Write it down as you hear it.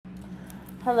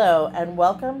Hello, and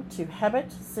welcome to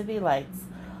Hemet City Lights,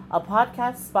 a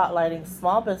podcast spotlighting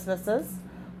small businesses,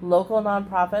 local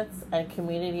nonprofits, and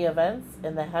community events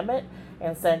in the Hemet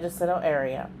and San Jacinto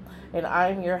area. And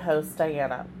I'm your host,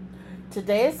 Diana.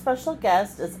 Today's special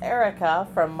guest is Erica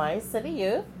from My City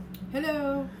Youth.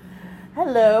 Hello.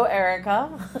 Hello, Erica.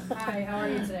 Hi, how are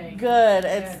you today? Good.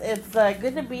 It's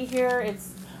good to be here.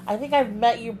 I think I've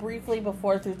met you briefly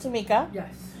before through Tamika.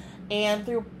 Yes. And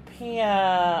through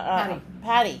Patty.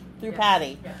 Yes.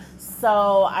 Patty. Yes.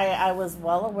 So I was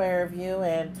well aware of you,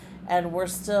 and we're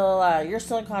still you're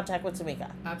still in contact with Tamika.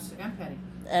 Absolutely. I'm Patty.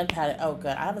 And Patty. Oh,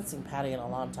 good. I haven't seen Patty in a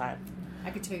long time. I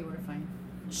could tell you where to find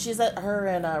Her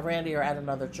and Randy are at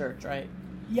another church, right?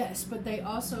 Yes, but they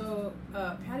also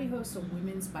Patty hosts a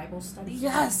women's Bible study.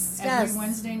 Yes. Every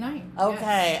Wednesday night.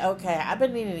 Okay. Yes. Okay. I've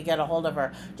been needing to get a hold of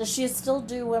her. Does she still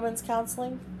do women's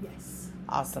counseling? Yes.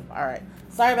 Awesome. All right.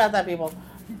 Sorry about that, people.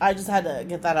 I just had to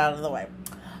get that out of the way.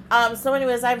 So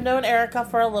anyways, I've known Erica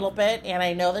for a little bit, and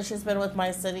I know that she's been with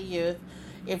My City Youth.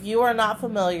 If you are not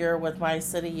familiar with My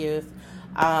City Youth,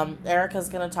 Erica's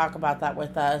going to talk about that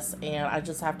with us, and I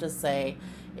just have to say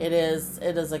it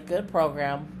is a good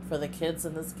program for the kids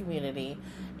in this community,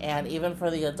 and even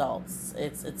for the adults.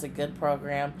 It's a good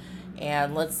program,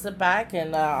 and let's sit back,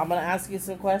 and I'm going to ask you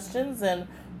some questions, and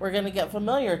we're going to get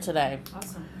familiar today.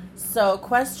 Awesome. So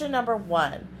question number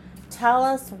 1. Tell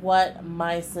us what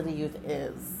My City Youth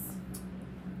is.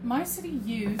 My City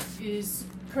Youth is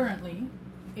currently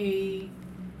a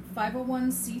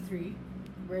 501c3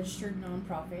 registered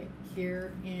nonprofit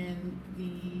here in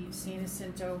the San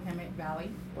Jacinto Hemet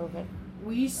Valley. Okay.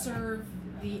 We serve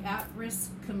the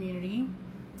at-risk community.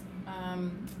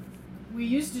 We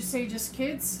used to say just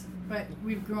kids, but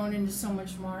we've grown into so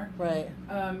much more. Right.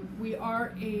 We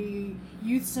are a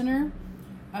youth center.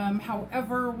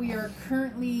 However, we are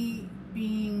currently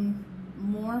being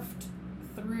morphed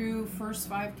through First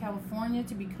 5 California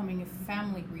to becoming a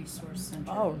family resource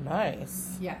center. Oh,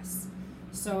 nice. Yes.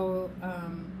 So,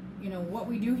 what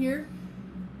we do here...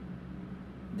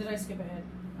 Did I skip ahead?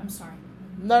 I'm sorry.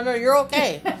 No, you're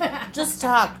okay. Just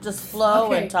talk. Just flow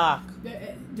Okay. and talk.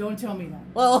 Don't tell me that.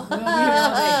 Well, We'll be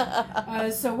here all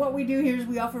day. So what we do here is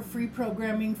we offer free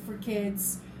programming for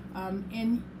kids,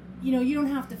 and you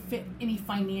don't have to fit any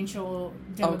financial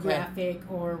demographic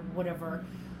or whatever.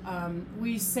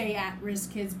 We say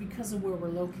at-risk kids because of where we're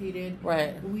located.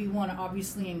 Right. We want to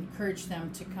obviously encourage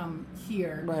them to come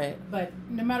here. Right. But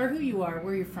no matter who you are,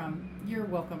 where you're from, you're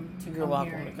welcome to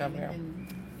come here and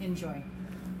enjoy.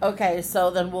 Okay,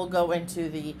 so then we'll go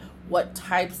into what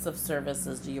types of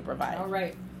services do you provide? All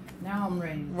right. Now I'm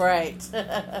ready. Right.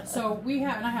 So we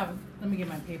have, let me get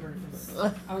my paper because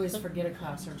I always forget a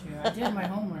class or two. I did my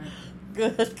homework.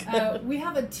 Good. We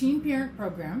have a teen parent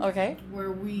program. Okay.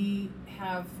 Where we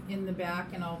have in the back,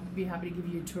 and I'll be happy to give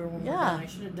you a tour when we're done. I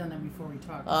should have done that before we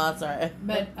talked. Oh, that's all right.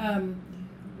 But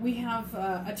we have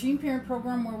a teen parent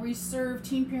program where we serve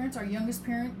teen parents. Our youngest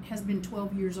parent has been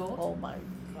 12 years old. Oh, my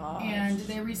gosh. And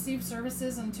they receive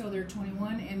services until they're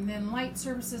 21, and then light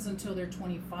services until they're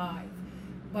 25.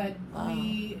 But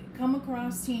we come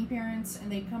across teen parents,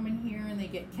 and they come in here and they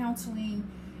get counseling,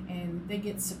 and they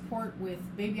get support with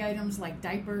baby items like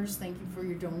diapers. Thank you for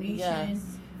your donation.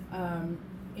 Yes.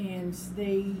 And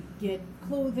they get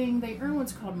clothing. They earn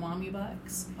what's called mommy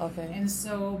bucks. Okay. And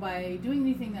so by doing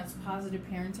anything that's positive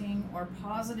parenting or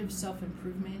positive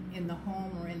self-improvement in the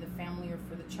home or in the family or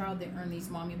for the child, they earn these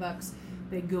mommy bucks.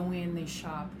 They go in, they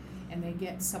shop, and they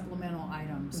get supplemental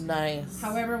items. Nice.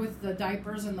 However, with the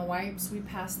diapers and the wipes, we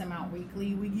pass them out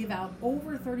weekly. We give out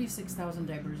over 36,000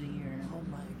 diapers a year. Oh,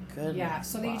 my goodness. Yeah,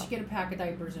 so they each get a pack of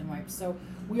diapers and wipes. So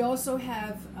we also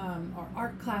have our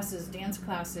art classes, dance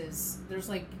classes. There's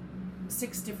like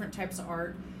 6 different types of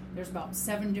art. There's about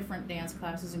 7 different dance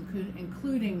classes,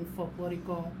 including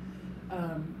folklorico.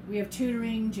 We have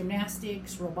tutoring,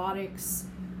 gymnastics, robotics.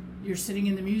 You're sitting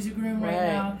in the music room right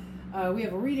now. We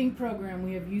have a reading program.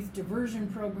 We have youth diversion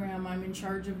program. I'm in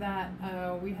charge of that.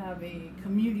 We have a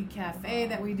community cafe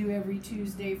that we do every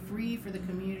Tuesday, free for the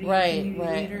community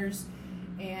leaders.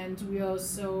 And we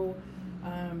also,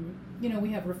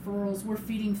 we have referrals. We're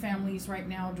feeding families right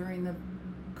now during the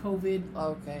COVID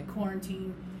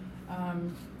quarantine.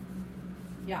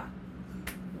 Yeah.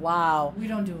 Wow. We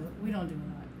don't do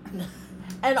that.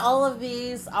 And all of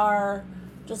these are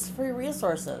just free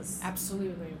resources.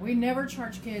 Absolutely. We never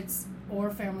charge kids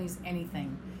or families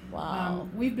anything. Wow.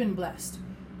 We've been blessed.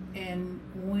 And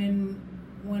when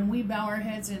we bow our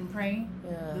heads and pray,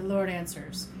 the Lord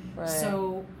answers. Right.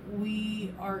 So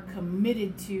we are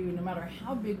committed to, no matter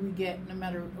how big we get,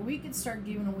 we could start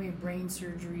giving away brain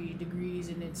surgery degrees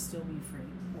and it'd still be free.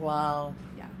 Wow.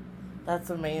 Yeah. That's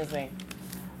amazing.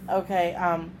 Okay.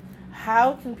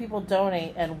 How can people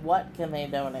donate, and what can they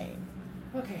donate?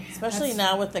 Okay. Especially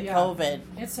now with the COVID.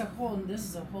 This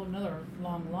is a whole nother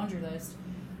long laundry list.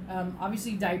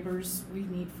 Obviously diapers we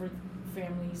need for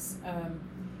families.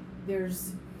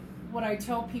 There's what I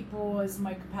tell people as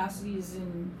my capacity is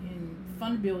in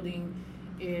fund building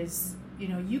is,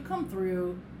 you come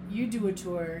through, you do a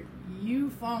tour, you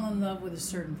fall in love with a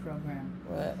certain program.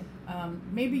 Right.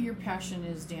 Maybe your passion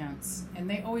is dance, and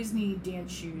they always need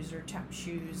dance shoes or tap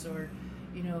shoes or,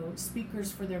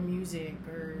 speakers for their music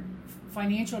or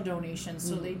financial donations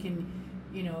so they can,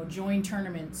 join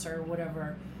tournaments or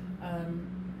whatever.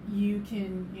 You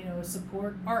can,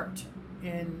 support art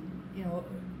and,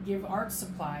 give art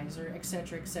supplies or et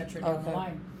cetera down the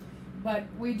line. But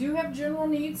we do have general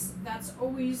needs. That's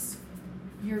always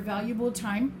your valuable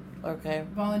time. Okay.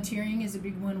 Volunteering is a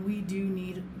big one. We do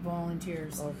need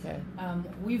volunteers. Okay.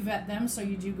 We vet them, so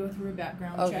you do go through a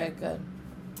background check. Okay,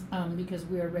 good. Because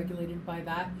we are regulated by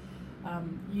that.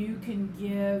 You can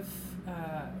give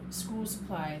school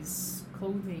supplies,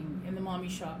 clothing. In the mommy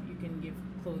shop, you can give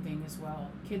clothing as well,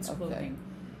 kids' clothing.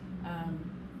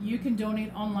 You can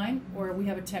donate online, or we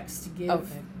have a text to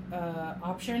give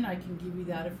option. I can give you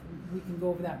that if we can go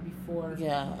over that before.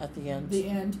 Yeah, at the end. The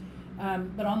end.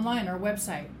 But online, our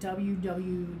website,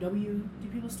 www. Do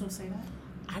people still say that?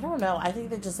 I don't know. I think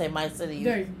they just say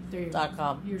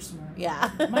mycityyouth.com. You're smart.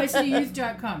 Yeah.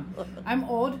 mycityyouth.com. I'm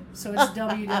old, so it's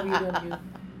www.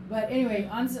 But anyway,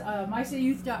 on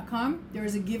mycityyouth.com, there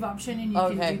is a give option, and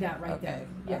you can do that right there.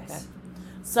 Yes. Okay.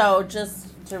 So just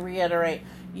to reiterate,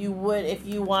 you would, if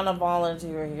you want to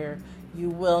volunteer here, you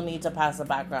will need to pass a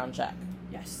background check.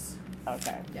 Yes.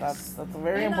 Okay. Yes. That's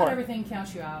very and important. Not everything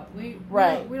counts you out. We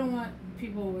don't want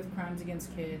people with crimes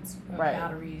against kids,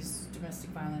 batteries, domestic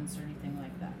violence, or anything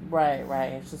like that.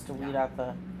 Right. It's just to weed out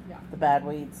the bad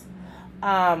weeds.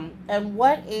 And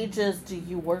what ages do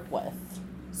you work with?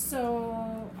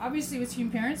 So obviously with teen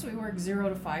parents, we work 0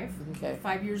 to 5. Okay.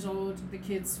 5 years old, the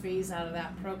kids phase out of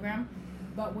that program.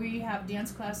 But we have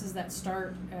dance classes that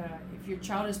start, if your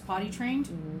child is potty trained,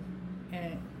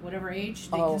 at whatever age,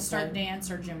 they can start dance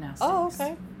or gymnastics. Oh,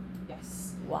 okay.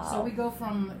 Yes. Wow. So we go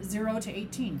from 0 to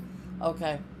 18.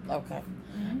 Okay.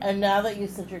 Mm-hmm. And now that you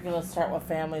said you're going to start with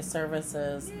family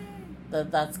services,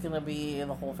 that's going to be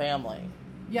the whole family.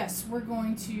 Yes, we're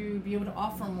going to be able to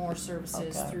offer more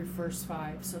services through First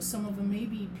Five. So some of them may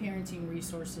be parenting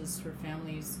resources for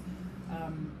families.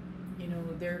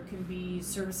 There can be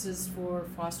services for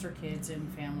foster kids and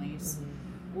families.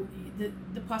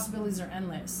 Mm-hmm. The possibilities are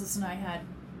endless. Listen, I had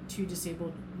two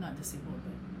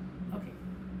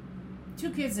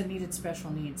kids that needed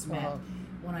special needs met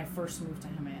when I first moved to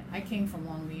Hemet. I came from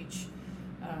Long Beach.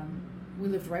 We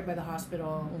lived right by the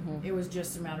hospital. Mm-hmm. It was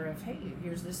just a matter of, hey,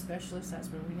 here's this specialist,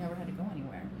 but we never had to go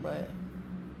anywhere. Right.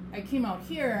 I came out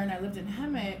here and I lived in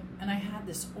Hemet, and I had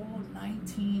this old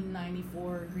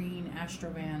 1994 green Astro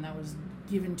van that was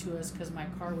given to us because my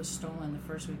car was stolen the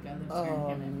first week I lived here in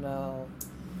Hemet. Oh, no.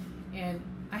 And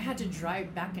I had to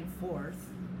drive back and forth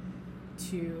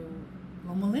to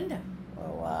Loma Linda.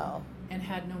 Oh, wow. And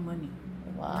had no money.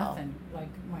 Wow. Nothing. Like,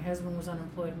 my husband was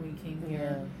unemployed when we came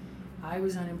here. I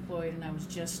was unemployed, and I was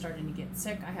just starting to get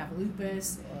sick. I have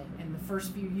lupus, and the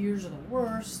first few years are the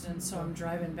worst, and so I'm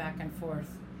driving back and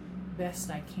forth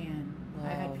best I can. Wow.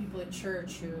 I had people at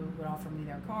church who would offer me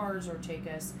their cars or take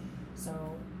us.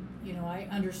 So, I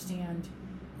understand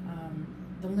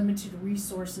the limited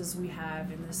resources we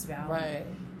have in this valley. Right.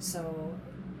 So,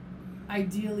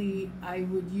 ideally, I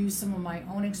would use some of my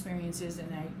own experiences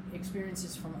and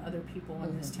experiences from other people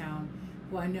in this town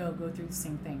who I know go through the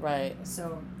same thing. Right.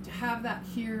 So to have that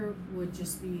here would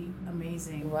just be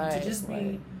amazing. Right. To just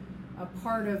be a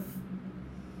part of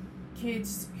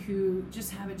kids who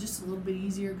just have it just a little bit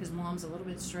easier because mom's a little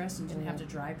bit stressed and didn't have to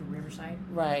drive to Riverside.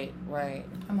 Right.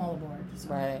 I'm all aboard. So.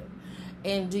 Right.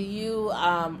 And do you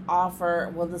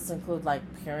offer, will this include like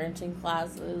parenting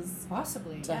classes?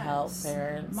 Possibly, to help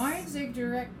parents? My executive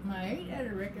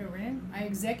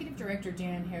director,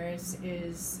 Dan Harris,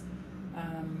 is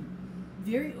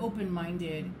very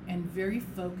open-minded and very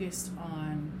focused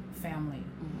on family.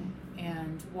 Mm-hmm.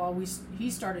 And while he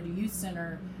started a youth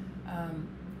center,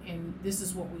 and this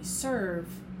is what we serve,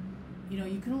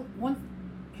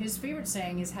 his favorite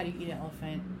saying is, how do you eat an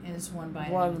elephant? And it's one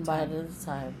bite at a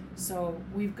time. So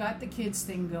we've got the kids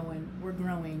thing going. We're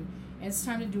growing. And it's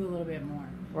time to do a little bit more.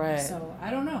 Right. So I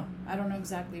don't know. I don't know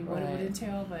exactly what it would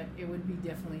entail, but it would be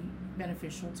definitely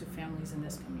beneficial to families in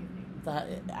this community.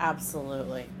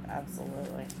 Absolutely.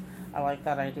 I like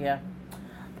that idea.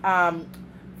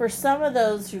 For some of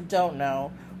those who don't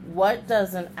know, what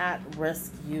does an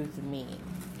at-risk youth mean?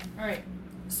 All right.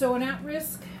 So an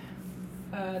at-risk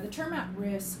The term at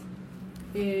risk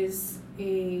is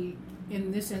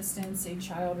in this instance, a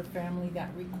child or family that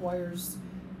requires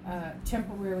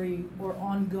temporary or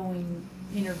ongoing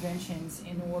interventions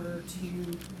in order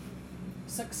to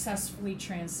successfully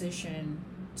transition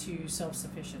to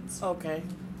self-sufficiency. Okay.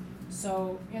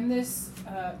 So in this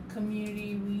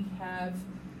community, we have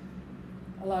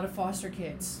a lot of foster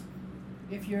kids.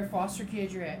 If you're a foster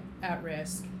kid, you're at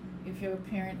risk. If you have a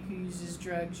parent who uses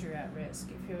drugs, you're at risk.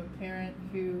 If you have a parent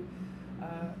who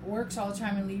works all the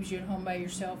time and leaves you at home by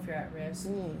yourself, you're at risk.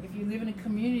 If you live in a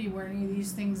community where any of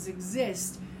these things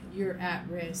exist, you're at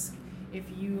risk. If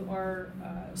you are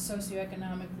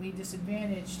socioeconomically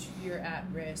disadvantaged, you're at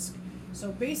risk.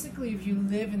 So basically, if you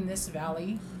live in this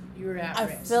valley, you're at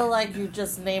risk. I feel like you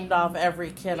just named off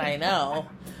every kid I know.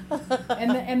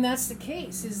 and that's the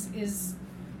case. Is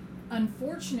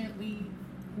unfortunately,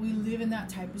 we live in that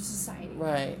type of society.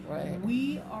 Right.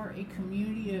 We are a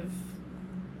community of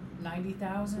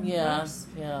 90,000.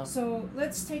 Yeah. So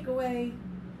let's take away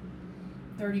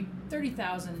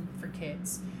 30,000 for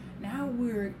kids. Now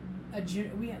we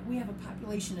have a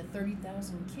population of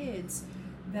 30,000 kids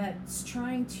that's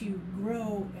trying to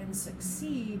grow and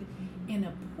succeed in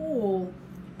a pool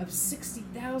of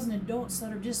 60,000 adults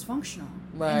that are dysfunctional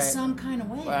in some kind of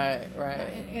way.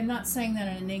 Right. And not saying that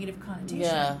in a negative connotation.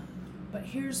 Yeah. But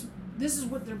this is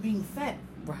what they're being fed.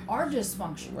 Right. Our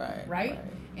dysfunction. Right.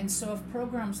 And so if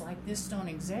programs like this don't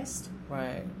exist,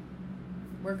 right,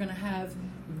 we're going to have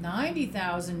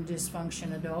 90,000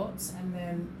 dysfunction adults, and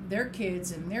then their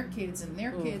kids and their kids and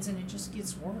their kids, and it just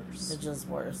gets worse. It's just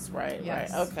worse. Right.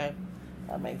 Yes. Right. Okay.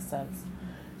 That makes sense.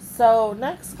 So,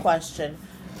 next question.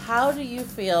 How do you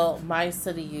feel My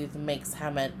City Youth makes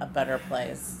Hemet a better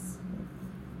place?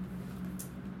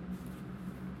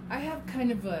 I have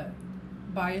kind of a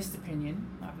biased opinion,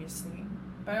 obviously,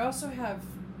 but I also have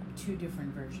two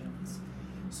different versions.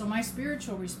 So my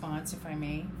spiritual response, if I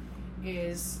may,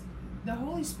 is the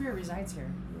Holy Spirit resides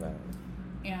here. Right.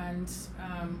 And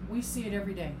we see it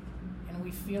every day, and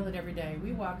we feel it every day.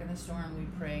 We walk in the store and we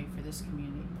pray for this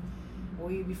community.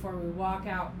 Before we walk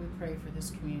out, we pray for this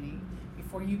community.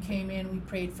 Before you came in, we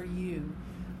prayed for you.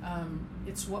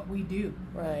 It's what we do.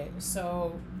 Right.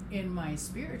 So in my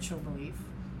spiritual belief,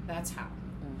 that's how.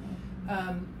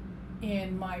 Mm-hmm.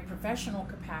 In my professional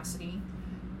capacity,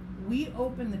 we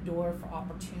open the door for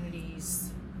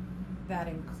opportunities that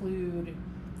include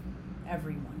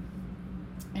everyone.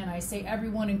 And I say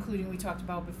everyone, including, we talked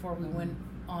about before we went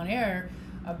on air,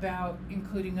 about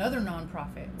including other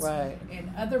nonprofits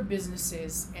and other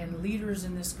businesses and leaders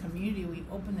in this community. We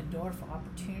open the door for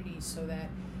opportunities so that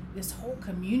this whole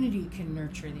community can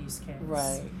nurture these kids.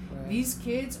 Right. These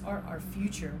kids are our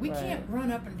future. We can't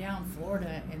run up and down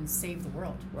Florida and save the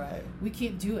world. Right. We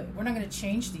can't do it. We're not going to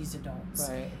change these adults.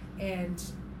 Right.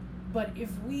 But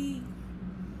if we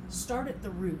start at the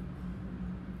root,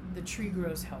 the tree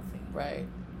grows healthy. Right.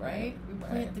 We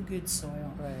plant the good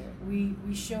soil. Right.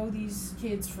 We show these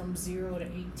kids from 0 to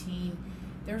 18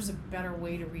 there's a better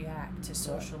way to react to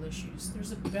social issues.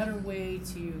 There's a better way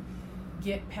to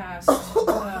get past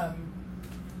the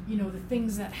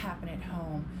things that happen at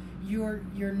home.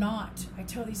 You're not, I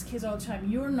tell these kids all the time,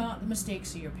 you're not the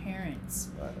mistakes of your parents.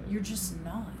 Right. You're just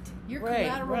not. You're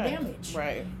collateral damage.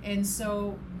 Right. And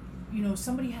so,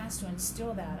 somebody has to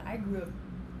instill that. I grew up,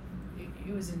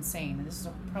 it was insane, and this is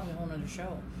probably a whole other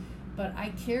show. But I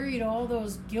carried all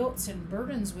those guilts and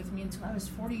burdens with me until I was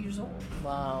 40 years old.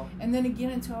 Wow. And then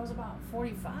again until I was about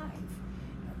 45.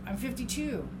 I'm 52.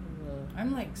 Mm-hmm.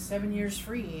 I'm like 7 years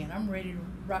free, and I'm ready to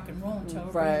rock and roll until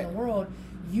everybody in the world.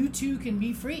 You too can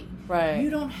be free. Right. You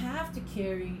don't have to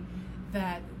carry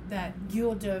that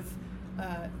guilt of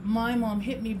my mom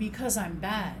hit me because I'm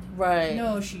bad. Right.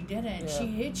 No, she didn't. Yeah. She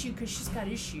hit you because she's got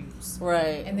issues.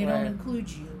 Right. And they don't include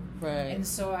you. Right. And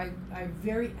so I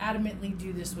very adamantly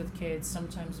do this with kids,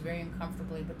 sometimes very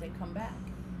uncomfortably, but they come back.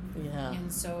 Yeah.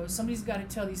 And so somebody's got to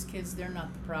tell these kids they're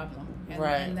not the problem. And,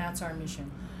 right. And that's our mission.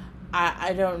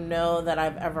 I don't know that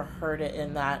I've ever heard it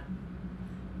in that.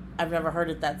 I've never heard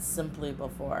it that simply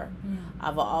before. Mm.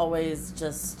 I've always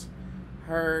just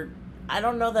heard. I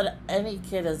don't know that any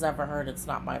kid has ever heard it's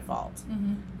not my fault.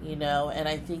 Mm-hmm. And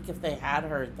I think if they had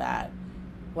heard that,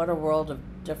 what a world of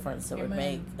difference it would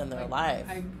make in their life.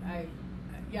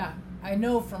 I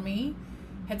know for me,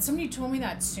 had somebody told me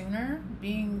that sooner,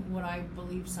 being what I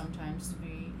believe sometimes to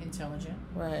be intelligent,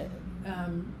 right?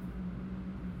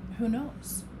 Who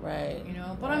knows? Right.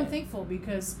 But right. I'm thankful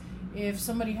because if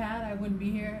somebody had, I wouldn't be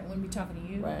here. I wouldn't be talking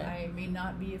to you. Right. I may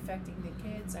not be affecting the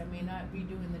kids. I may not be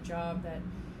doing the job that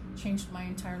changed my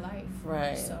entire life.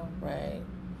 Right. So. Right.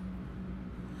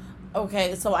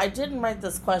 Okay, so I didn't write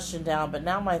this question down, but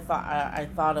now I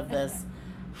thought of this.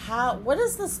 What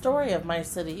is the story of My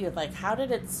City Youth? Like, how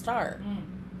did it start?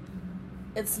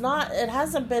 It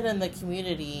hasn't been in the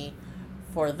community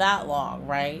for that long,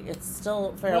 right? It's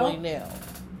still fairly new.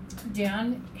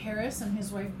 Dan Harris and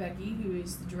his wife Becky, who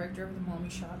is the director of the Mommy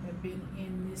Shop, have been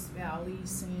in this valley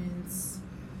since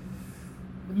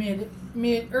the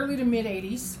early to mid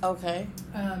 80s. Okay.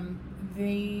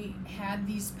 They had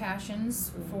these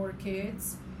passions for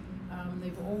kids.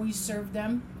 They've always served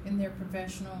them in their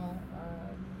professional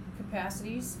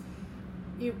capacities.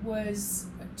 It was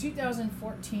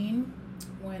 2014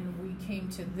 when we came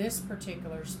to this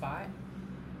particular spot.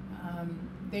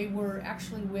 They were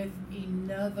actually with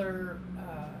another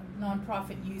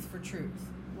nonprofit, Youth for Truth.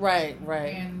 Right.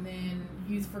 And then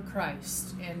Youth for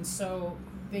Christ. And so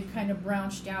they kind of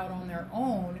branched out on their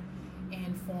own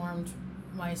and formed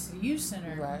My City Youth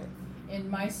Center. Right. And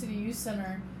My City Youth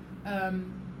Center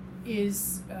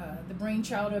is the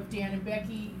brainchild of Dan and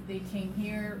Becky. They came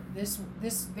here.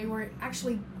 They were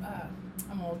actually,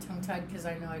 I'm a little tongue-tied because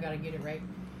I know I got to get it right.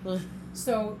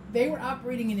 So they were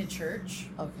operating in a church.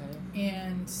 Okay.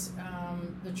 And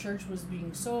the church was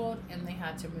being sold, and they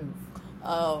had to move.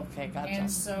 Oh, okay, gotcha. And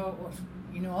so,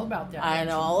 you know all about that. I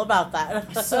know all about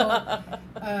that. So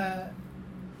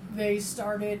they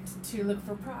started to look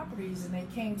for properties, and they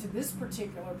came to this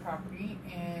particular property,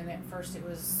 and at first it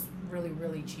was really,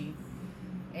 really cheap.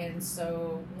 And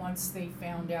so once they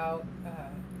found out,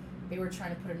 they were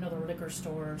trying to put another liquor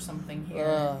store or something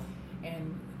here.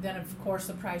 And then, of course,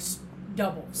 the price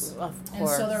doubles. Of course. And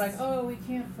so they're like, oh, we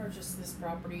can't purchase this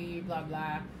property, blah,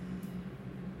 blah.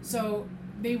 So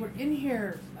they were in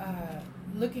here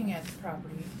looking at the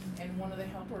property, and one of the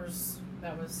helpers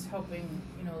that was helping,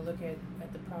 look at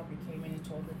the property came in and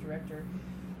told the director,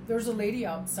 there's a lady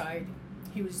outside.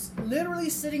 He was literally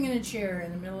sitting in a chair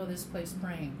in the middle of this place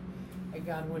praying. Like,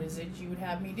 God, what is it you would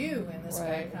have me do? And this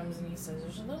guy comes and he says,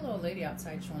 there's a little old lady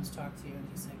outside. She wants to talk to you. And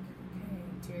he's like,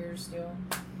 okay, tears still,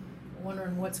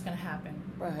 wondering what's going to happen.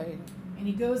 Right. And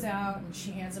he goes out and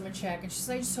she hands him a check. And she's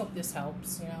like, I just hope this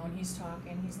helps, And he's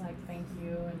talking. He's like, thank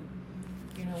you. And,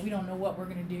 we don't know what we're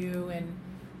going to do. And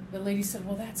the lady said,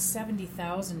 well, that's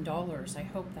 $70,000. I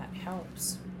hope that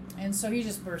helps. And so he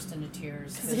just burst into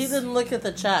tears. Because he didn't look at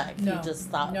the check. No, he just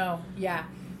thought. No, yeah.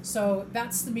 So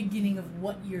that's the beginning of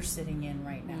what you're sitting in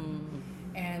right now.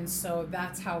 And so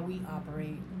that's how we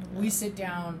operate. We sit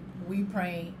down, we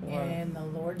pray, and the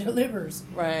Lord delivers.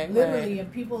 Right. Literally,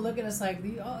 and people look at us like,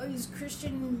 these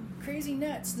Christian crazy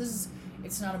nuts.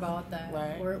 It's not about that.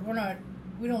 Right. We're not,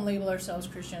 we don't label ourselves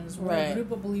Christians. We're a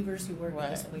group of believers who work at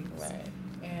this place. Right.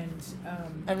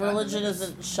 And religion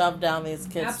isn't shoved down these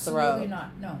kids' throat. Absolutely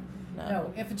not. No.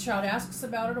 If a child asks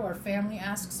about it or a family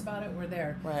asks about it, we're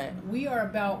there. Right. We are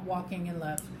about walking in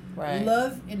love. Right.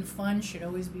 Love and fun should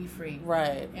always be free.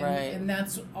 Right. And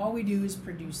that's all we do is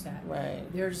produce that. Right.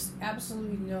 There's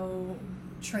absolutely no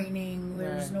training.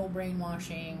 There's no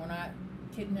brainwashing. We're not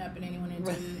kidnapping anyone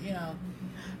into,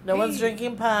 No one's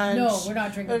drinking punch. No, we're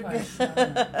not drinking punch.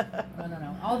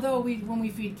 No. Although when we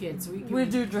feed kids, we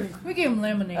do drink. We give them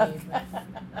lemonade.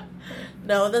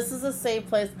 No, this is a safe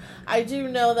place. I do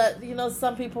know that,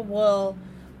 some people will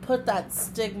put that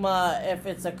stigma if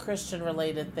it's a Christian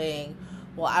related thing.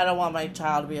 Well, I don't want my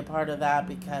child to be a part of that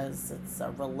because it's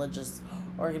a religious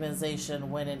organization,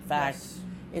 when in fact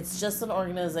it's just an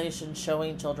organization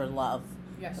showing children love.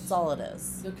 Yes. That's all it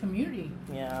is. The community.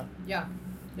 Yeah. Yeah.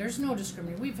 There's no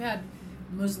discrimination. We've had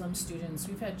Muslim students.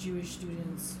 We've had Jewish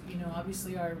students.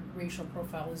 Obviously our racial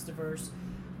profile is diverse.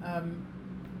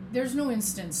 There's no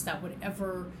instance that would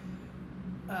ever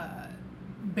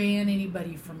ban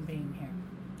anybody from being here.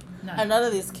 None. And none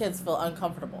of these kids feel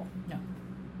uncomfortable. No.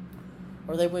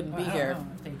 Or they wouldn't be here. I don't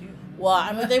know if they do.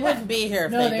 Well, they wouldn't be here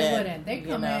if no, they did. Wouldn't. They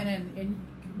come in and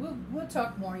we'll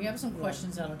talk more. You have some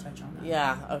questions that'll touch on that.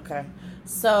 Yeah, okay.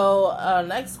 So,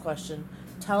 next question.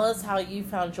 Tell us how you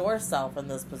found yourself in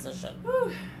this position.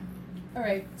 Whew. All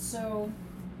right, so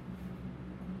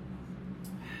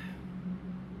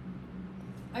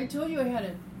I told you I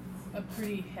had a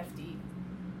pretty hefty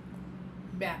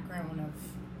background of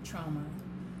trauma.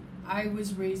 I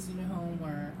was raised in a home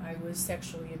where I was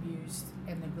sexually abused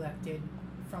and neglected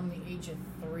from the age of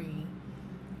 3,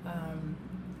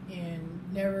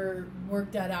 and never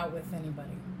worked that out with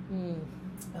anybody.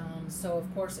 So,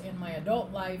 of course, in my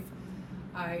adult life,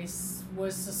 I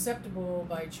was susceptible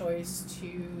by choice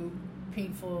to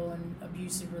painful and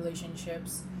abusive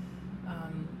relationships.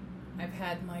 I've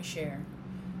had my share,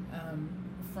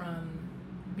 from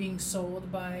being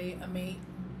sold by a mate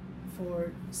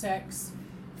for sex,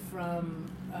 from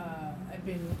I've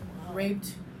been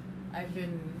raped, I've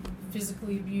been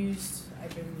physically abused.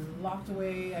 I've been locked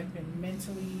away. I've been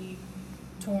mentally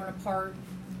torn apart.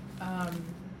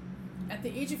 At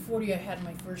the age of 40, I had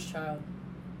my first child,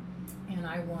 and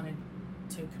I wanted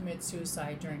to commit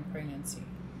suicide during pregnancy.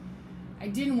 I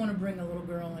didn't want to bring a little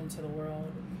girl into the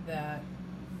world that,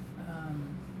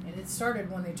 and it started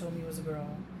when they told me it was a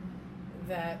girl,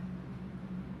 that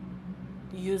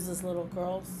uses little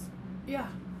girls. Yeah,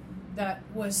 that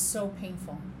was so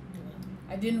painful.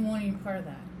 I didn't want any part of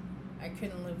that. I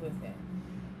couldn't live with it.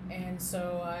 And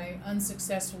so I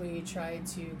unsuccessfully tried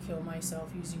to kill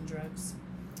myself using drugs.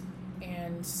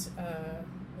 And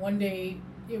one day,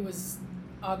 it was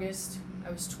August,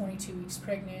 I was 22 weeks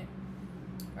pregnant.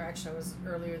 Or actually, I was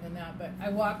earlier than that. But I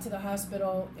walked to the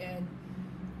hospital, and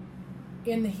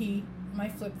in the heat, my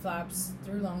flip-flops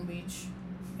through Long Beach.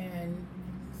 And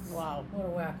wow, what a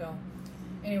wacko.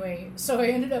 Anyway, so I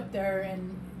ended up there,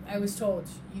 and I was told,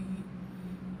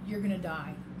 you're going to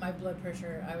die. My blood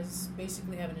pressure, I was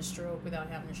basically having a stroke without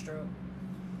having a stroke.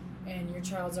 And your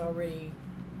child's already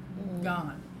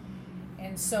gone.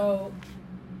 And so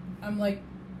I'm like,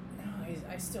 oh,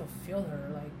 I still feel her.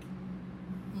 Like,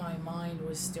 my mind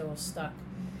was still stuck.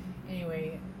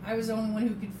 Anyway, I was the only one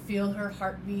who could feel her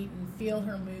heartbeat and feel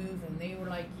her move. And they were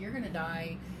like, you're going to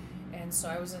die. And so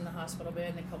I was in the hospital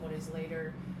bed, and a couple of days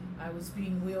later, I was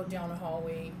being wheeled down a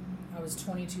hallway. I was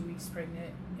 22 weeks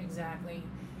pregnant, exactly.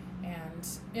 And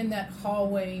in that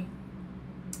hallway,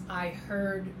 I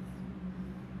heard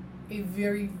a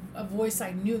voice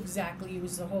I knew exactly. It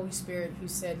was the Holy Spirit who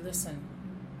said, listen,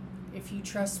 if you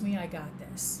trust me, I got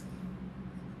this.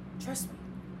 Trust me.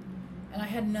 And I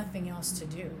had nothing else to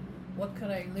do. What could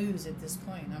I lose at this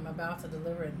point? I'm about to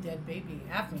deliver a dead baby.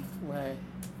 Have me. Right.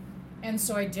 And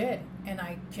so I did. And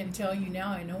I can tell you now,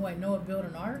 I know it built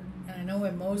an ark. And I know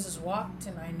why Moses walked.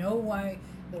 And I know why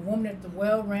the woman at the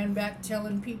well ran back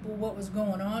telling people what was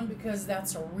going on, because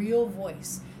that's a real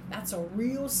voice. That's a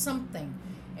real something.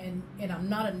 And I'm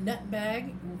not a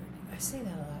nutbag. I say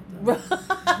that a lot.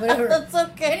 Whatever. That's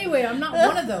okay. Anyway, I'm not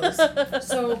one of those.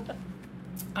 So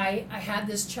I had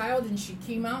this child, and she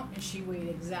came out, and she weighed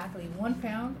exactly 1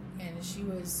 pound, and she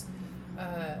was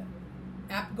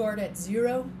Apgard at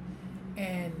 0.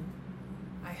 And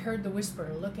I heard the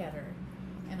whisper, look at her.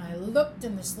 And I looked,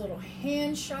 and this little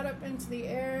hand shot up into the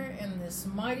air, and this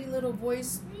mighty little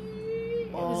voice,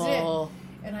 it was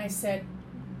it. And I said,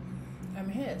 I'm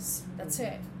his. That's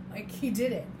it. Like, he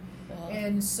did it.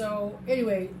 And so,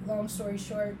 anyway, long story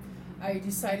short, I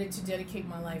decided to dedicate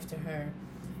my life to her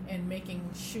and making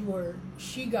sure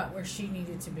she got where she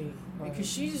needed to be. Right. Because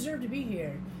she deserved to be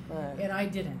here. Right. And I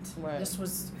didn't. Right. This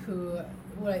was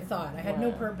what I thought. I had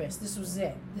no purpose. This was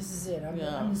it. This is it. I'm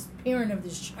the parent of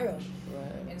this child.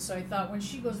 Right. And so I thought, when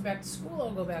she goes back to school,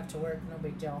 I'll go back to work. No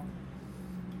big deal.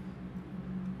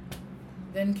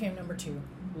 Then came number 2.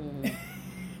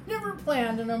 Never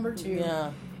planned a number 2.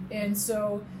 Yeah. And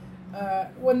so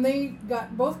when they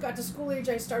both got to school age,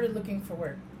 I started looking for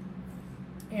work.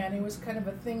 And it was kind of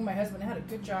a thing. My husband had a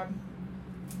good job,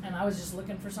 and I was just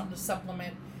looking for something to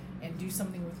supplement and do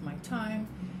something with my time.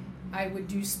 I would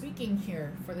do speaking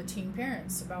here for the teen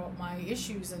parents about my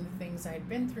issues and the things I had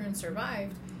been through and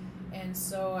survived. And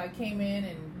so I came in,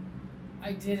 and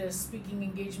I did a speaking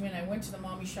engagement. I went to the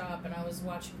mommy shop, and I was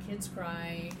watching kids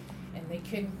cry, and they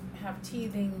couldn't have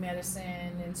teething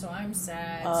medicine, and so I'm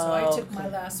sad. So I took my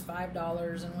last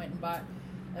 $5 and went and bought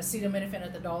acetaminophen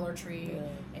at the Dollar Tree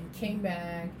and came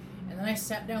back. And then I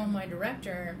sat down with my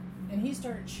director, and he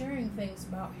started sharing things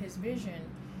about his vision.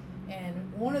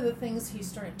 And one of the things he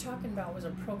started talking about was a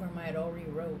program I had already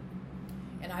wrote.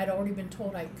 And I had already been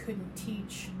told I couldn't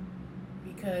teach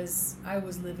because I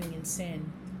was living in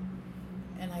sin.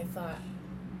 And I thought,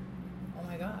 oh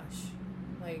my gosh,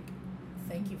 like,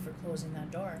 thank you for closing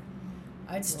that door.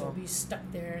 I'd still be stuck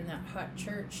there in that hot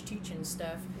church teaching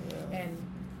stuff, and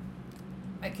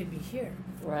I could be here.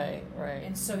 Right, right.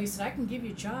 And so he said, I can give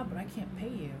you a job, but I can't pay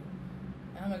you.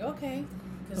 And I'm like, okay,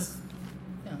 because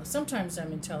sometimes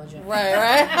I'm intelligent. Right,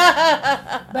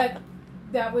 right. But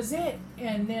that was it.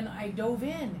 And then I dove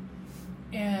in,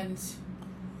 and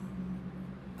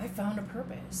I found a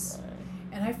purpose. Right.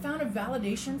 And I found a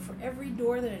validation for every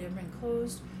door that had ever been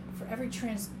closed, for every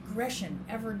transgression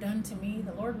ever done to me.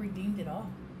 The Lord redeemed it all.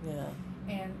 Yeah.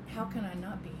 And how can I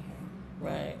not be here?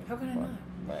 Right. How can I not?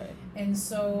 Right. And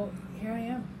so here I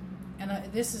am.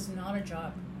 And this is not a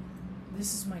job.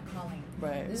 This is my calling.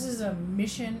 Right. This is a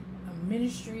mission, a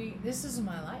ministry. This is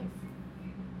my life.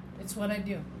 It's what I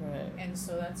do. Right. And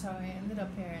so that's how I ended up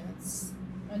here. And it's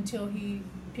until he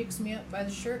picks me up by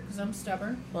the shirt, because I'm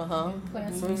stubborn.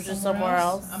 Plants moves you somewhere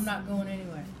else. I'm not going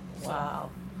anywhere. Wow.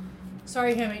 So,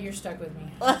 sorry, Hemet, you're stuck with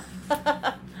me.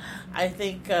 I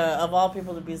think of all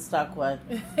people to be stuck with,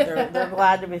 they're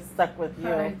glad to be stuck with you.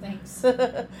 All right, thanks.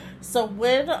 So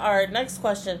when our next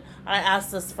question, I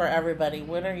ask this for everybody.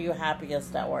 When are you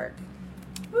happiest at work?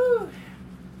 Whew.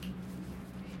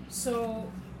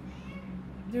 So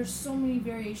there's so many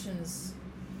variations,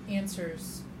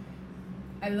 answers.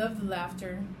 I love the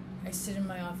laughter. I sit in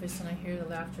my office and I hear the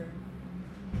laughter.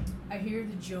 I hear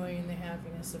the joy and the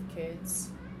happiness of kids.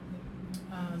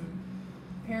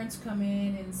 Parents come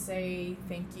in and say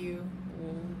thank you.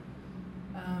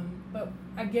 But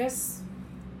I guess,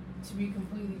 to be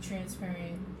completely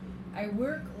transparent, I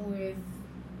work with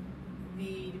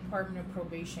the Department of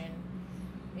Probation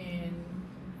in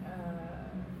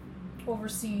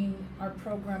overseeing our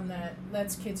program that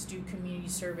lets kids do community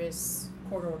service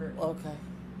court ordered. Okay.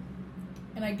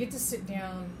 And I get to sit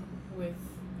down with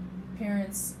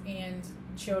parents and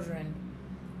children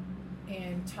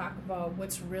and talk about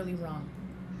what's really wrong.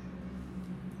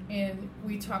 And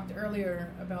we talked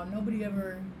earlier about nobody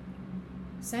ever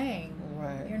saying,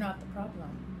 Right. you're not the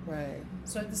problem. Right.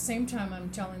 So at the same time, I'm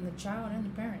telling the child and the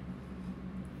parent.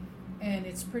 And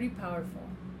it's pretty powerful.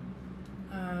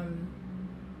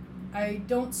 I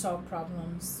don't solve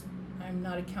problems. I'm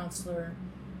not a counselor.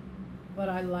 But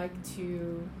I like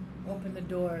to open the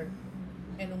door.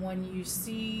 And when you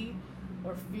see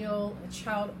or feel a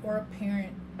child or a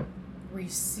parent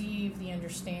receive the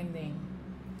understanding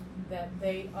that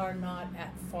they are not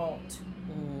at fault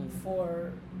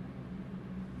for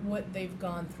what they've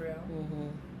gone through,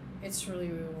 it's really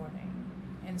rewarding.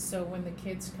 And so when the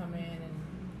kids come in and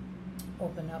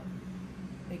open up,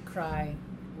 they cry,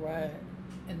 Right.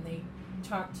 and they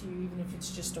talk to you, even if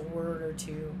it's just a word or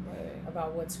two Right.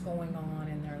 about what's going on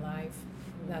in their life,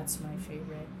 that's my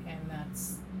favorite. And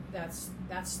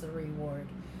that's the reward,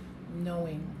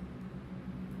 knowing,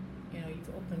 you've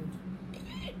opened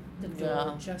the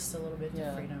door just a little bit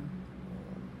to freedom.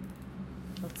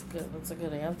 That's good. That's a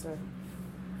good answer.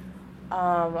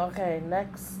 Okay,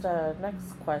 next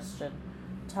question.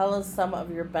 Tell us some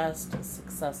of your best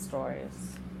success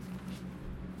stories.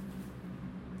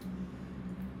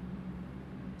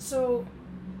 So,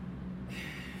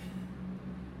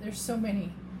 there's so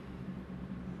many.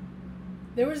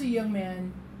 There was a young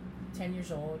man, 10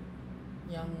 years old,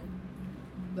 young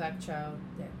black child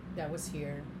that was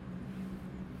here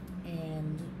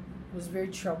and was very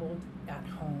troubled at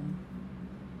home.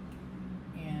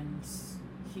 And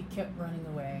he kept running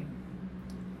away.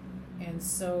 And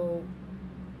so,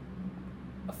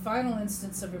 a final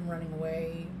instance of him running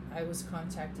away, I was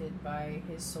contacted by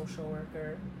his social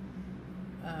worker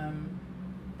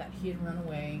that he had run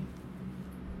away,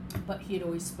 but he had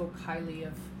always spoke highly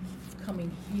of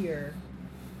coming here.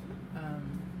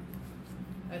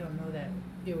 I don't know that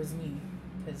it was me,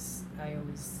 because I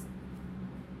always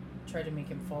tried to make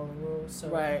him follow the rules.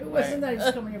 So it wasn't that he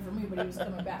was coming here for me, but he was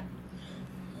coming back.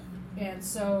 And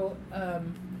so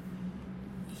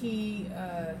he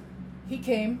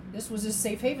came. This was his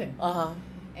safe haven.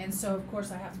 And so, of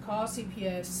course, I have to call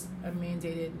CPS. I'm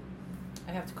mandated.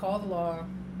 I have to call the law.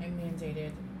 I'm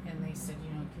mandated. And they said,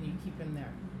 can you keep him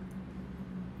there?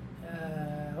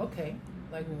 Okay.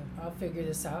 I'll figure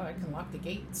this out. I can lock the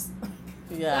gates.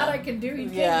 That I can do. You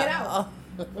can't get out.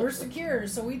 We're secure.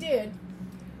 So we did.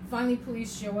 Finally,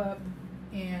 police show up,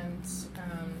 and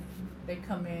they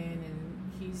come in,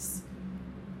 and he's,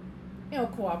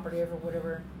 cooperative or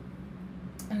whatever.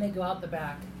 And they go out the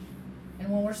back. And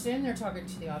when we're standing there talking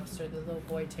to the officer, the little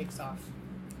boy takes off.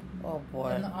 Oh, boy.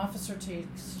 And the officer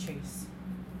takes chase.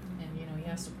 And, he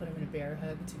has to put him in a bear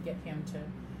hug to get him to,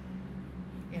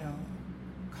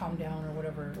 calm down or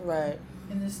whatever. Right.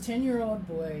 And this 10-year-old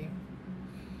boy,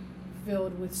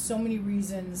 filled with so many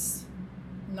reasons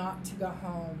not to go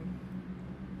home,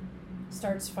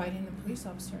 starts fighting the police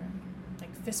officer.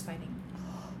 Fist fighting.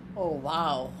 Oh,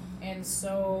 wow. And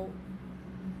so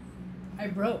I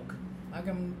broke.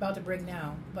 I'm about to break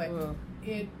now. But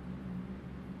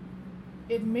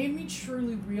it made me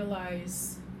truly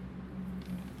realize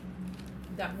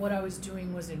that what I was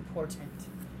doing was important.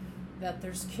 That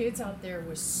there's kids out there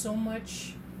with so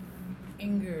much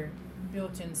anger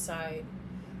built inside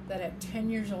that at 10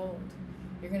 years old,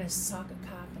 you're going to sock a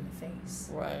cop in the face.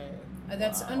 Right.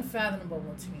 That's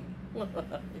unfathomable to me.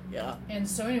 Yeah. And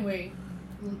so anyway,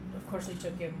 of course they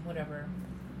took him, whatever.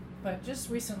 But just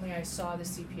recently I saw the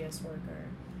CPS worker,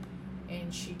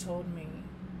 and she told me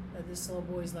that this little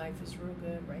boy's life is real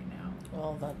good right now.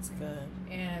 Oh, that's good.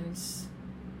 And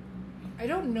I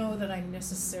don't know that I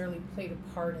necessarily played a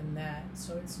part in that,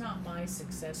 so it's not my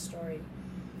success story.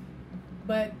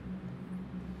 But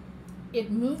it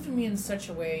moved me in such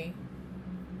a way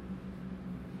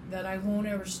that I won't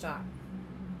ever stop.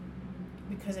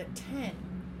 because at 10,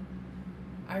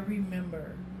 I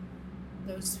remember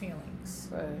those feelings.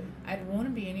 Right. I'd want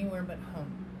to be anywhere but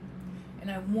home.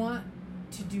 And I want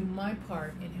to do my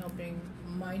part in helping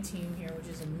my team here, which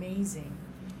is amazing.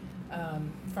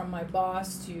 From my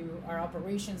boss to our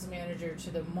operations manager to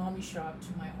the mommy shop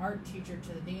to my art teacher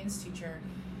to the dance teacher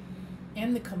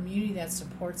and the community that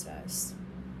supports us.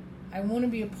 I want to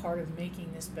be a part of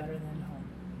making this better than home.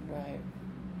 Right.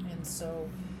 And so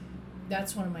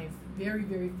that's one of my very,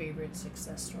 very favorite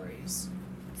success stories.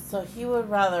 So he would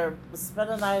rather spend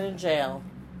a night in jail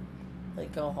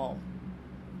than go home.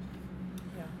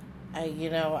 Yeah.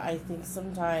 I think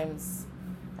sometimes,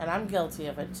 and I'm guilty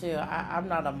of it too. I'm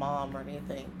not a mom or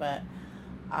anything, but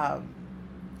I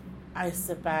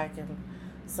sit back and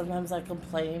sometimes I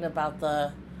complain about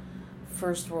the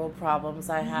first world problems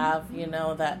I have,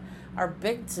 that are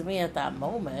big to me at that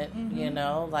moment,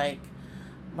 like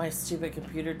my stupid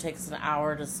computer takes an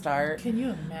hour to start. Can you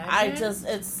imagine?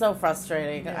 It's so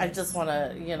frustrating. Yes. I just want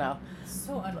to,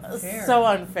 So unfair. So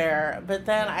unfair. But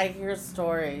then I hear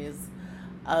stories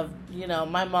of,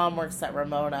 my mom works at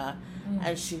Ramona,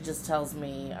 and she just tells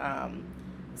me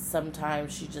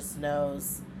sometimes she just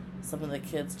knows some of the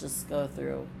kids just go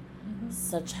through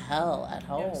such hell at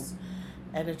home. Yes.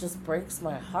 And it just breaks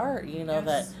my heart, Yes.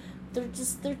 that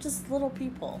they're just little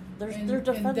people. They're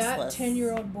defenseless. And that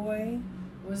 10-year-old boy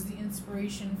was the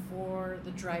inspiration for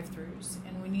the drive-thrus,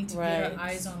 and we need to get our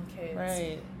eyes on kids,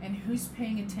 right? And who's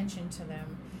paying attention to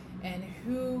them, and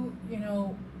who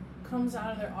comes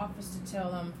out of their office to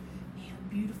tell them, "Hey, I'm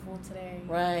beautiful today,"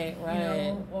 right?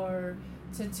 Or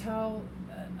to tell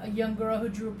a young girl who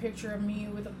drew a picture of me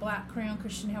with a black crayon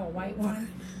because she didn't have a white one,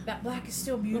 that black is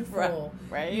still beautiful,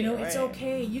 right? It's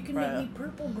okay. You can make me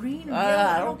purple, green, or yellow.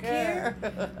 I don't care.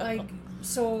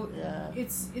 So yeah.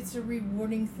 it's a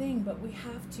rewarding thing, but we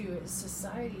have to, as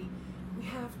society, we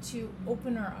have to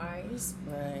open our eyes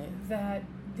that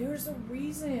there's a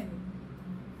reason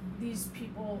these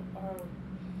people are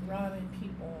robbing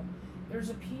people. There's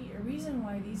a reason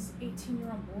why these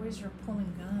 18-year-old boys are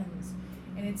pulling guns,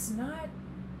 and it's not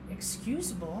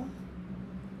excusable,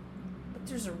 but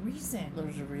there's a reason.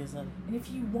 There's a reason. And if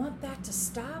you want that to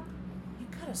stop, you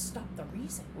gotta stop the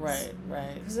reasons. Right.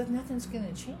 Because if nothing's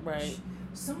gonna change. Right.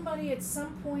 Somebody at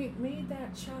some point made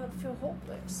that child feel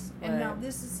hopeless, and now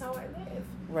this is how I live.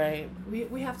 Right.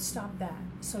 We have to stop that.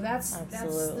 So that's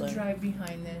the drive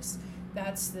behind this.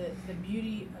 That's the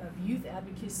beauty of youth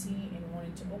advocacy and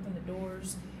wanting to open the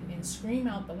doors and scream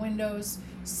out the windows.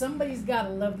 Somebody's got to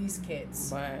love these kids.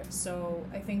 Right. So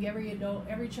I think every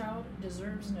child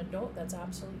deserves an adult that's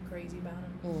absolutely crazy about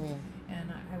them. Mm-hmm.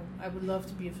 And I would love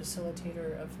to be a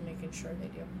facilitator of making sure they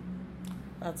do.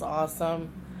 That's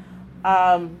awesome.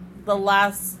 The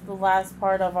last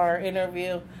part of our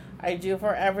interview I do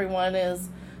for everyone is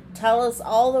tell us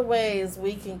all the ways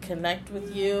we can connect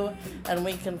with you and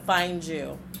we can find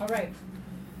you. All right.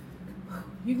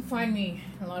 You can find me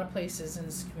in a lot of places in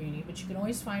this community, but you can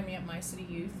always find me at My City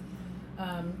Youth.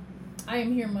 I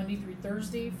am here Monday through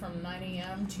Thursday from 9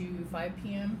 a.m. to 5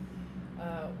 p.m.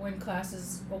 When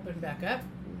classes open back up.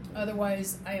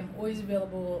 Otherwise, I am always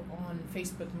available on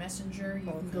Facebook Messenger.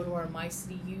 You can go to our My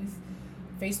City Youth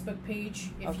Facebook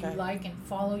page. If you like and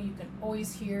follow, you can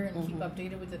always hear and keep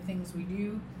updated with the things we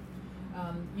do.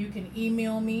 You can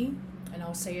email me, and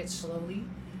I'll say it slowly.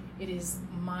 It is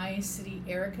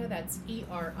mycityerica, that's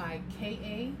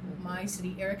ERIKA,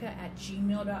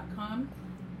 mycityerica@gmail.com.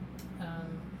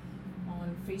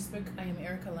 On Facebook, I am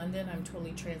Erica London. I'm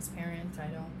totally transparent.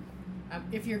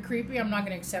 If you're creepy, I'm not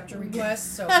going to accept your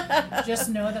request, so just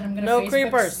know that I'm going to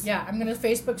creepers. Yeah, I'm going to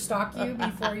Facebook stalk you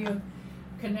before you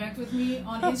connect with me.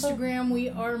 On Instagram, we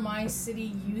are My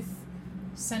City Youth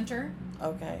Center.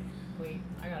 Okay. Wait,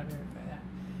 I got to verify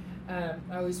that.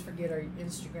 I always forget our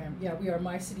Instagram. Yeah, we are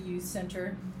My City Youth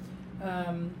Center.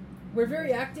 We're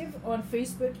very active on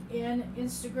Facebook and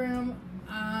Instagram.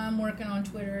 I'm working on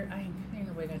Twitter. I ain't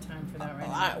really got time for that right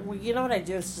now. You know what I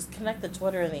do is just connect the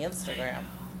Twitter and the Instagram.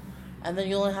 And then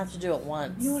you only have to do it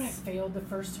once. You know what? I failed the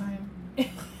first time.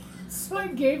 So I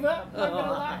gave up. I'm not going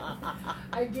to lie.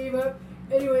 I gave up.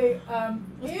 Anyway,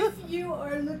 if you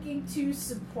are looking to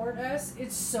support us,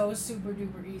 it's so super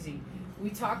duper easy. We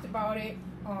talked about it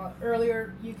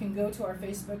earlier. You can go to our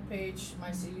Facebook page,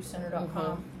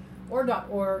 mycityucenter.com or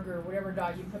 .org or whatever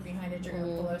dot you put behind it. You're going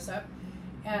to pull us up.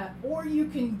 Or you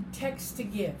can text to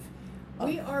give.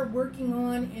 We are working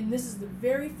on, and this is the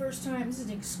very first time, this is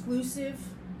an exclusive.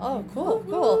 Oh, cool.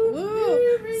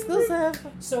 Woo. Exclusive.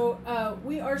 So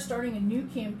we are starting a new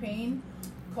campaign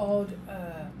called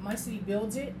My City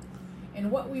Builds It. And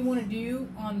what we want to do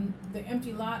on the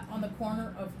empty lot on the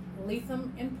corner of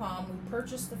Latham and Palm, we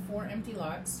purchased the 4 empty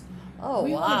lots. Oh,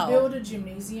 we wow. want to build a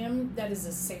gymnasium that is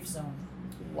a safe zone.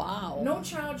 Wow. No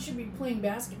child should be playing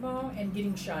basketball and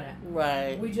getting shot at.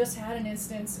 Right. We just had an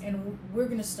instance, and we're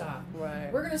going to stop. Right.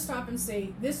 We're going to stop and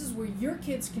say, this is where your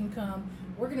kids can come.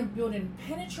 We're going to build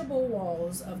impenetrable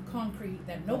walls of concrete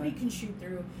that nobody can shoot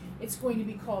through. It's going to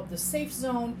be called the Safe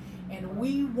Zone, and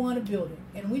we want to build it.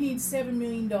 And we need $7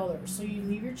 million. So you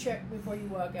leave your check before you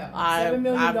walk out. $7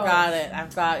 million. I've got it.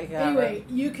 I've got it. Anyway,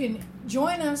 you can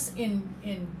join us in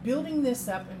building this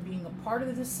up and being a part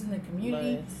of this in the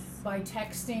community. Nice. By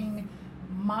texting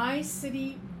My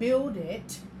City Build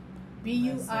It,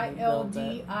 BUILDIT,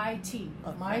 Okay.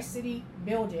 My City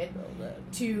Build It,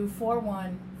 to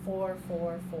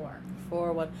 41444.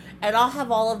 4-1. And I'll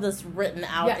have all of this written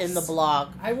out in the blog.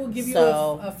 I will give you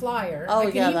So- a flyer. Oh, I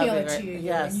can yeah, email that'd it be to great. you,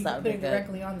 Yes, and you that can would put be it good.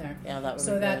 directly on there. Yeah, that would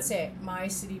So be that's good. it. My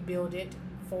City Build It,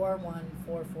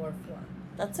 41444.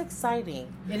 That's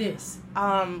exciting. It is.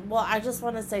 Well, I just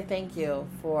want to say thank you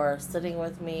for sitting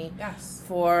with me. Yes.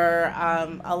 For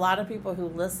a lot of people who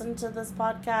listen to this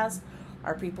podcast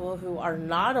are people who are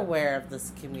not aware of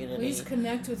this community. Please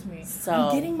connect with me. So-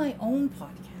 I'm getting my own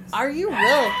podcast. Are you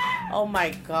really? Oh my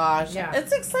gosh. Yeah.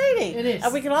 It's exciting. It is.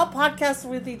 And we can all podcast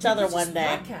with each other Just one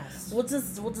day. podcast. We'll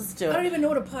just do I it. don't even know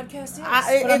what a podcast is,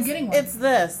 but I'm getting one. It's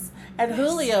this. And Nice.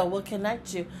 Julio will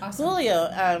connect you. Awesome.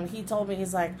 Julio, he told me,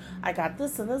 he's like, I got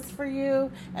this and this for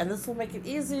you, and this will make it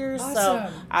easier.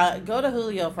 Awesome. So go to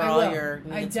Julio for I all will. your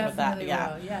I needs with that. definitely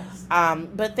Yeah. will. Yes.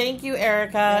 But thank you,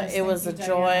 Erica. Yes, it was a thank you,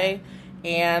 joy.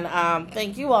 And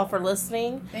thank you all for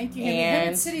listening. Thank you. And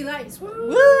And City Lights. Woo!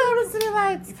 woo, out of City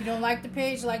Lights. If you don't like the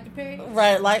page, like the page.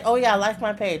 Right, like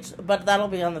my page, but that'll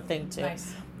be on the thing too.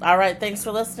 Nice. All right, thanks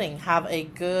for listening. Have a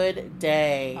good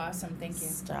day. Awesome. Thank you.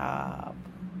 Stop.